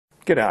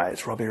G'day,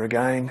 it's Rob here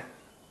again.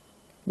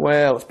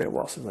 Well, it's been a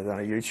while since I've done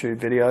a YouTube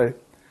video.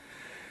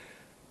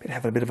 Been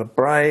having a bit of a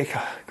break.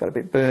 Got a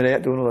bit burnt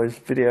out doing all those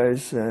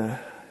videos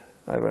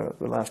over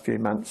the last few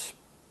months.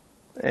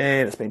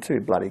 And it's been too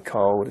bloody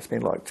cold. It's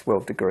been like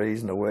 12 degrees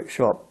in the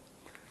workshop.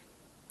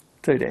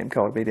 Too damn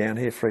cold to be down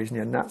here freezing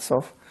your nuts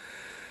off.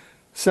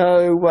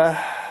 So,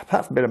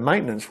 apart from a bit of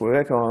maintenance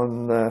work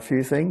on a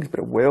few things, a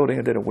bit of welding,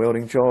 I did a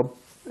welding job,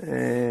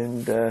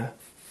 and the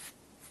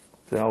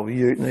old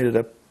ute needed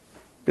a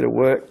bit of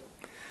work.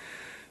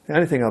 The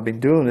only thing I've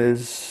been doing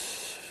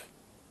is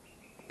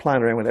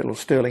playing around with that little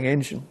Stirling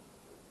engine,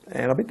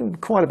 and I've been doing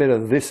quite a bit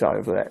of this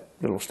over that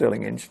little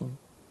Stirling engine.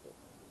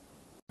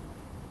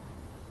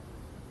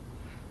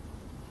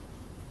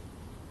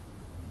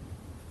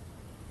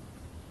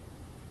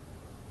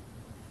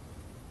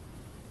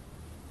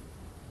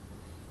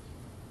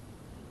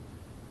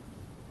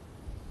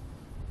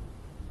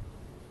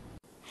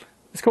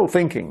 It's called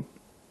thinking,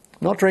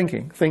 not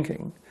drinking,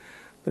 thinking.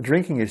 The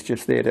drinking is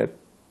just there to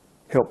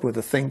help with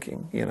the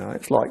thinking, you know.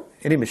 It's like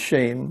any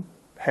machine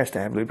has to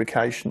have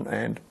lubrication,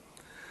 and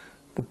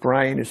the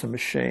brain is a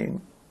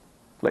machine,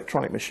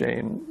 electronic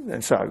machine.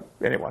 And so,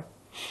 anyway,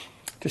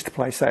 just to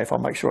play safe, I'll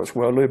make sure it's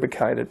well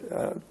lubricated.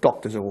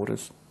 Doctor's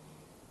orders.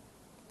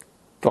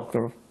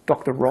 Dr.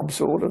 Rob's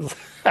orders.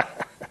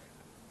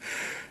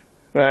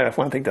 Well, if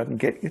one thing doesn't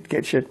get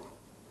you,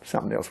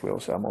 something else will,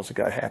 so I might as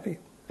well go happy.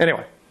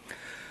 Anyway.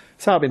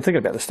 So I've been thinking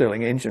about the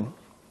Stirling engine,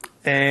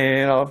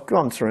 and I've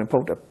gone through and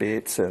pulled the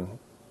bits, and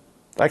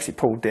I actually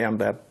pulled down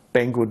the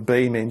Banggood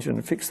beam engine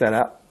and fixed that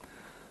up.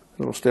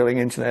 The little Stirling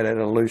engine that had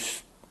a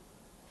loose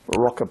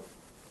rocker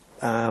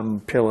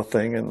pillar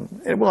thing,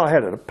 and while I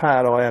had it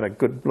apart, I had a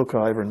good look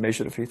over and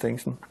measured a few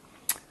things. And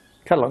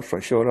cut a long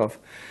story short, I've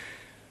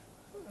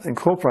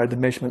incorporated the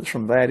measurements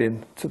from that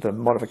into the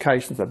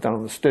modifications I've done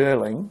on the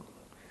Stirling,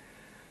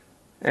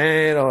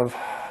 and I've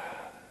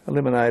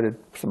eliminated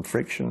some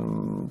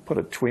friction, put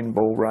a twin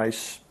ball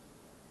race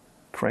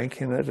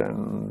crank in it,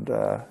 and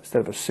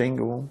instead of a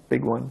single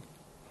big one.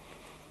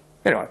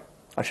 Anyway,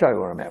 I'll show you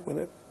where I'm at with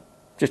it.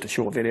 Just a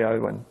short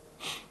video, and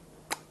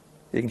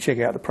you can check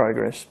out the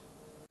progress.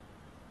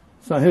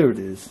 So here it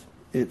is.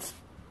 It's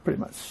pretty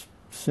much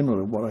similar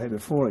to what I had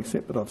before,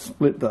 except that I've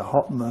split the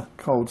hot and the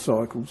cold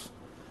cycles,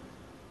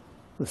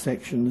 the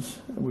sections.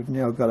 We've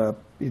now got a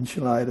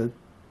insulated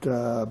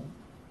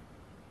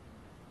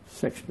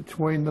section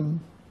between them.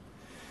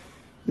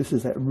 This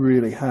is that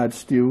really hard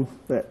steel,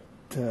 that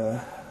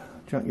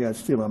junkyard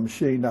steel I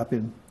machined up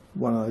in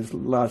one of those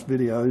last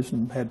videos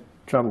and had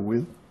trouble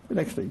with. It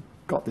actually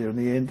got there in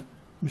the end.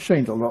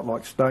 Machined a lot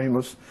like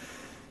stainless.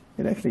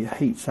 It actually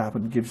heats up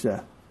and gives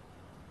a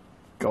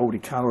goldy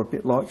colour, a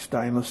bit like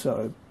stainless,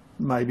 so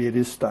maybe it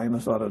is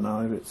stainless, I don't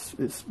know.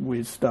 It's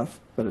weird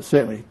stuff, but it's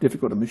certainly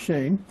difficult to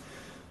machine.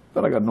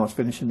 But I got a nice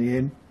finish in the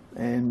end,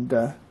 and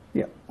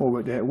yeah, all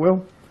worked out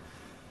well.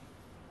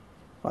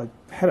 I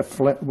had a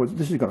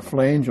this has got a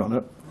flange on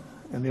it,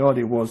 and the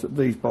idea was that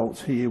these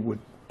bolts here would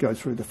go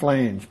through the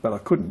flange, but I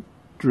couldn't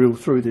drill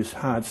through this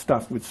hard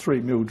stuff with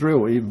 3mm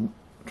drill. I even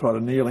tried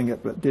annealing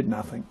it, but it did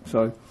nothing.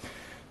 So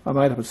I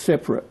made up a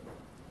separate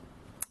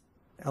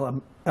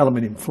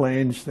aluminium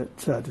flange that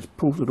just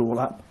pulls it all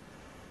up.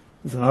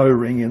 There's an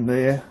O-ring in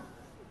there,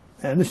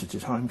 and this is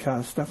just home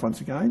cast stuff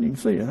once again. You can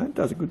see it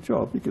does a good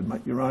job. You could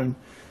make your own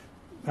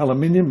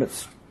aluminium.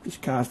 It's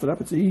just cast it up.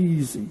 It's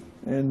easy,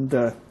 and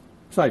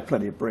save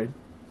plenty of bread.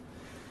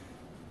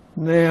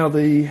 Now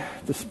the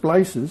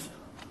displacers,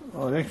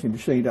 I've actually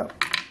machined up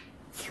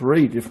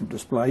 3 different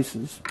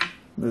displacers.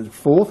 There's a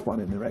 4th one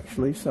in there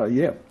actually, so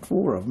yeah,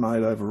 4 I've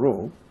made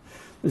overall.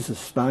 This is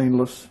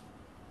stainless,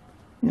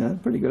 you know,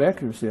 pretty good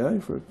accuracy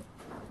for a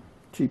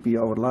cheapy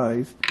old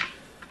lathe.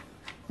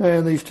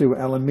 And these 2 are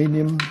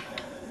aluminium.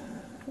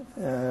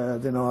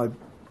 Then I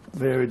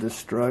varied the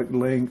stroke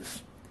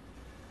lengths.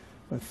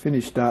 I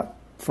finished up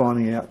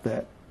finding out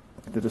that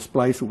the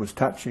displacer was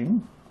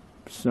touching,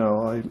 so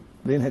I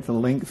then had to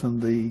lengthen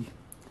the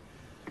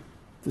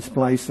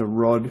displacer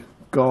rod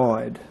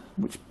guide,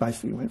 which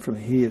basically went from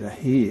here to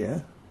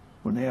here.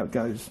 Well, now it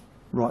goes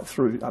right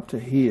through up to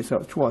here, so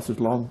it's twice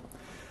as long.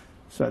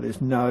 So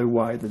there's no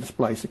way the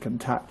displacer can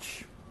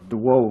touch the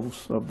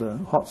walls of the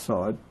hot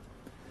side.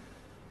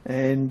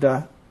 And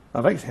I've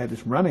actually had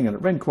this running, and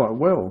it ran quite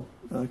well,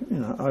 you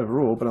know,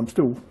 overall, but I'm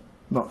still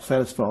not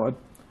satisfied.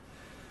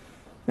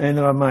 And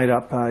then I made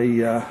up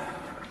a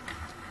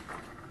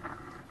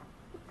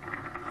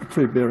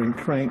 2-bearing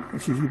crank.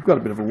 You've got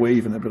a bit of a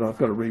weave in it, but I've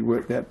got to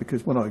rework that,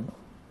 because when I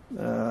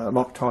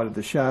Loctited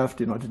the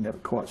shaft in, I didn't have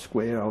it quite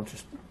square. I'll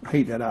just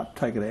heat that up,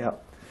 take it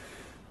out.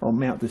 I'll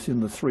mount this in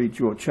the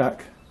 3-jaw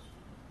chuck,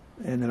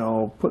 and then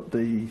I'll put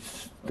the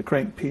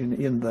crank pin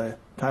in the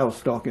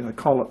tailstock in a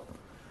collet,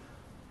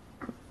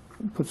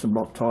 put some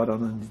Loctite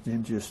on, and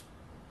then just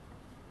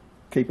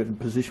keep it in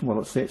position while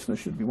it sets, and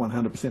it should be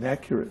 100%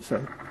 accurate.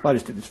 So I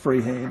just did this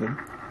freehand,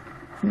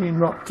 and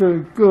not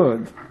too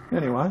good.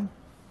 Anyway,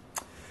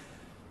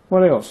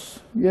 what else?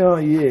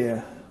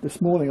 Yeah. This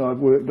morning I've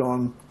worked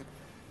on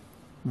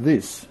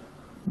this.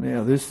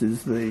 Now this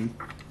is the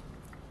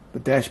the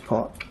dash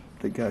pot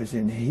that goes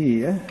in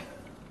here,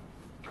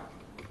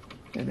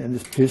 and then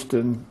this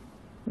piston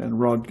and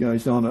rod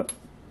goes on it,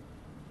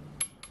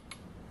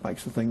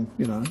 makes the thing,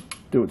 you know,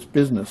 do its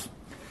business.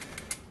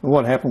 And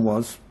what happened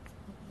was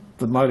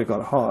the motor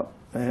got hot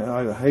and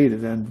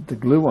overheated, and the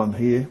glue on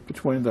here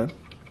between the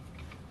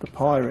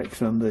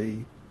Pyrex and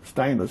the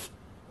stainless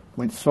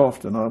went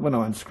soft, and when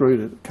I unscrewed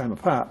it, it came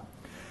apart.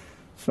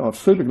 So I've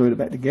super glued it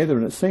back together,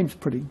 and it seems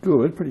pretty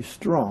good, pretty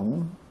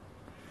strong.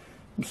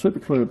 And super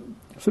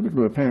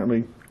glue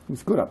apparently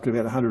was good up to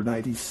about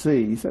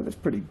 180C, so that's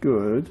pretty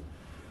good.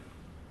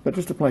 But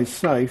just to play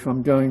safe,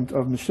 I've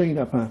machined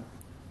up a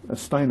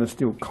stainless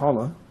steel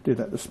collar. Did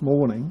that this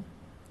morning,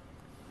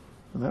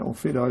 and that will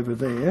fit over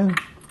there,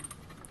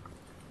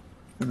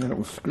 and then it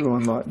will screw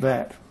on like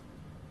that.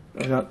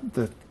 And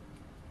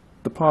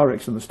the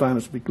Pyrex and the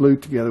stainless will be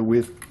glued together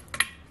with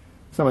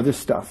some of this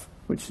stuff,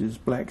 which is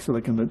black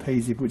silicon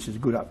adhesive, which is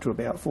good up to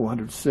about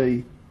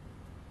 400C.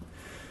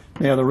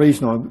 Now the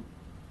reason I'm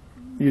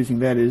using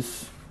that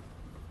is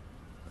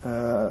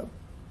I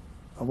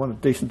want a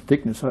decent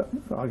thickness. I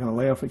can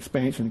allow for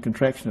expansion and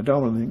contraction. I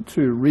don't want anything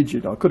too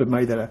rigid. I could have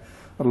made that a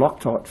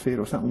Loctite fit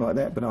or something like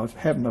that, but I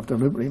haven't. I've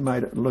deliberately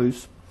made it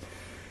loose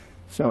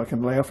so I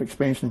can allow for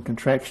expansion and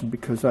contraction,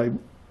 because they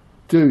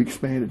do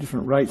expand at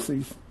different rates,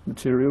 these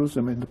materials.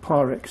 I mean, the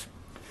Pyrex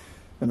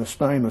and the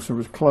stainless are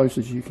as close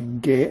as you can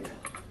get.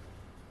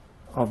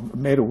 Of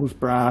metals,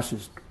 brass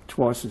is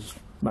twice as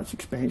much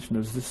expansion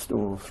as this,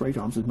 or 3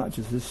 times as much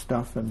as this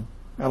stuff, and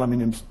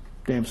aluminium's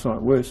damn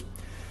sight worse.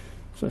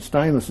 So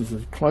stainless is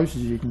as close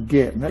as you can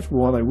get, and that's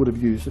why they would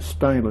have used a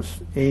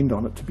stainless end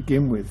on it to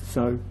begin with.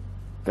 So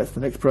that's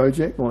the next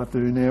project. All I have to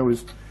do now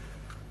is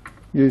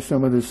use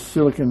some of this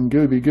silicon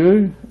gooby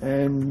goo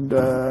and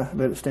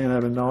let it stand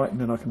overnight, and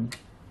then I can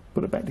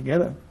put it back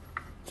together.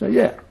 So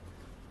yeah,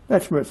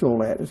 that's where it's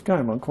all at. It's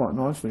going on quite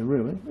nicely,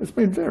 really. It's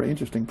been a very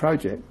interesting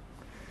project.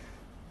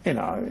 You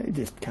know, you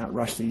just can't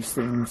rush these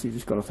things. You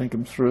just got to think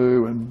them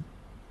through, and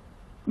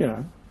you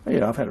know,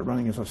 I've had it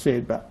running, as I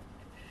said, but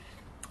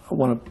I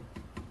want to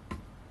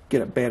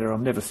get it better.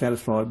 I'm never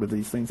satisfied with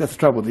these things. That's the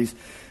trouble with these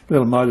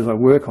little motors. I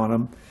work on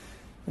them,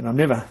 and I'm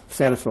never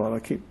satisfied. I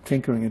keep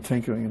tinkering and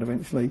tinkering, and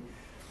eventually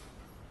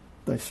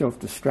they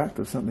self-destruct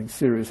if something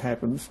serious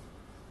happens.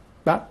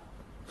 But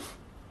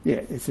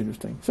yeah, it's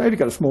interesting. So if you've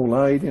got a small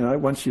lathe, you know,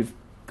 once you've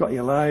got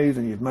your lathe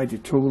and you've made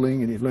your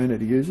tooling and you've learned how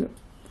to use it,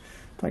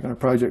 take on a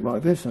project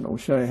like this, and it will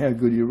show you how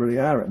good you really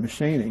are at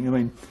machining. I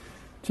mean,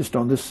 just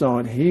on this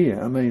side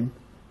here, I mean,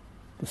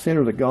 the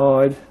centre of the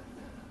guide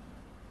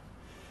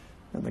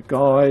and the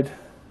guide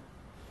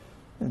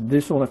and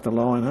this all have to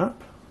line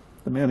up,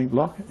 the mounting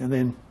block, and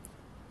then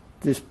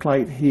this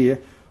plate here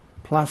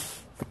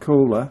plus the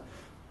cooler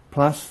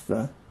plus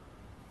the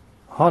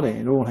hot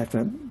end all have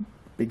to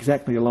be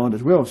exactly aligned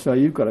as well. So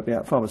you've got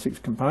about 5 or 6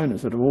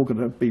 components that are all going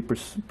to be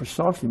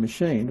precisely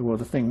machined, or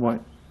the thing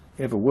won't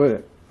ever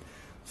work.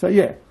 So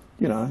yeah,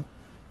 you know,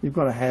 you've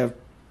got to have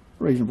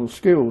reasonable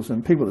skills.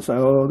 And people that say,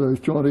 oh, those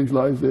Chinese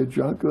lathes, they're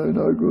junk, they're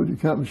no good, you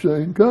can't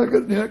machine, can't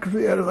get the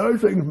accuracy out of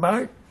those things,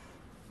 mate.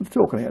 I'm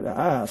talking out the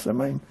arse. I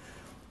mean,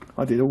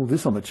 I did all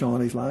this on the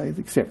Chinese lathe,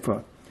 except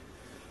for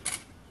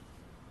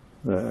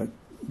the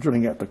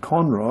drilling out the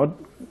conrod,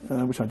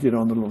 which I did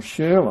on the little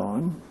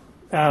Stirling.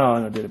 Oh,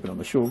 and I did a bit on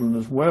the Stirling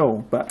as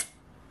well. But,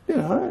 you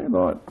know,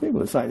 like,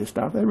 people that say this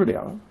stuff, they really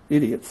are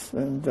idiots,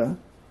 and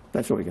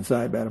that's all you can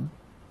say about them.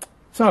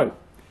 So,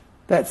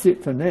 that's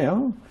it for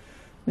now.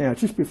 Now,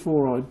 just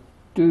before I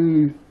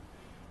do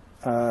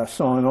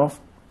sign off,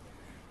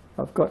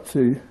 I've got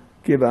to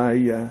give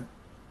a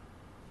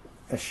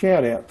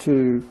shout out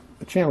to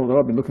a channel that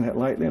I've been looking at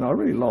lately, and I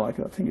really like.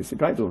 I think it's a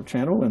great little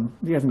channel, and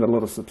he hasn't got a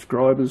lot of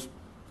subscribers.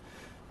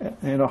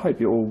 And I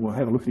hope you all will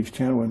have a look at his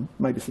channel and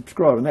maybe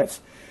subscribe. And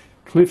that's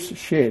Cliff's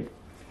Shed.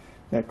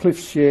 Now,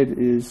 Cliff's Shed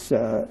is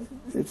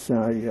it's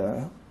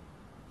a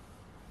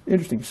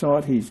interesting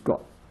site. He's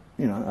got,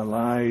 you know, a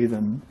lathe,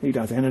 and he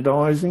does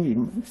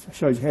anodizing. He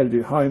shows you how to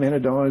do home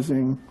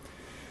anodizing.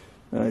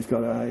 He's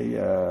got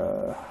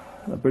a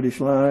British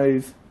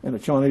lathe and a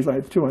Chinese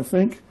lathe too, I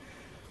think.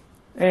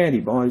 And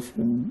he buys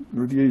and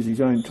reviews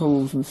his own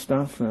tools and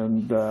stuff,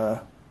 and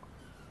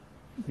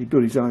he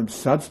did his own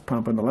suds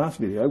pump in the last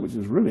video, which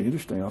is really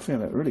interesting. I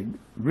found that really,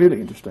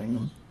 really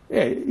interesting.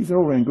 Yeah, he's an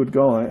all-round good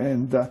guy,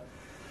 and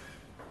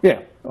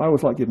yeah, I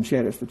always like giving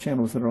shout-outs to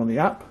channels that are on the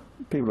up.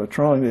 People are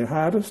trying their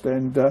hardest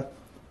and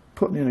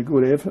putting in a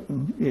good effort,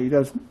 and yeah, he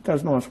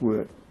does nice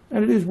work.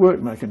 And it is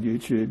work making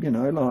YouTube, you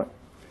know, like,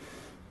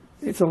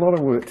 it's a lot of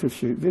work to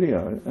shoot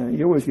video.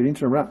 You always get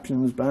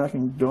interruptions,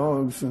 barking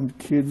dogs and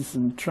kids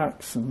and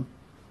trucks, and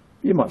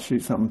you might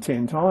shoot something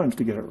 10 times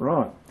to get it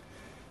right.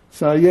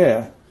 So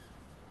yeah,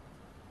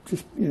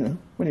 just, you know,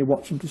 when you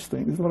watch them, just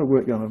think there's a lot of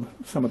work going on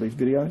some of these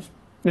videos.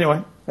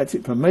 Anyway, that's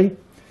it from me.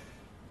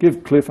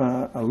 Give Cliff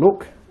a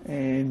look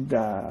and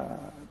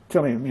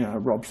tell him, you know,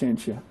 Rob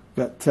sent you.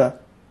 But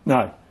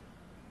no,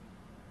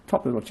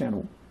 top little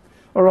channel.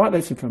 All right,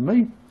 that's it from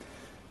me.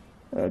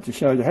 Just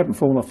shows I haven't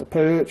fallen off the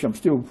perch. I'm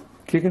still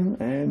kicking,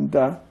 and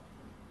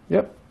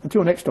yep,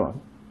 until next time.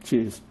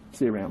 Cheers.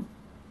 See you around.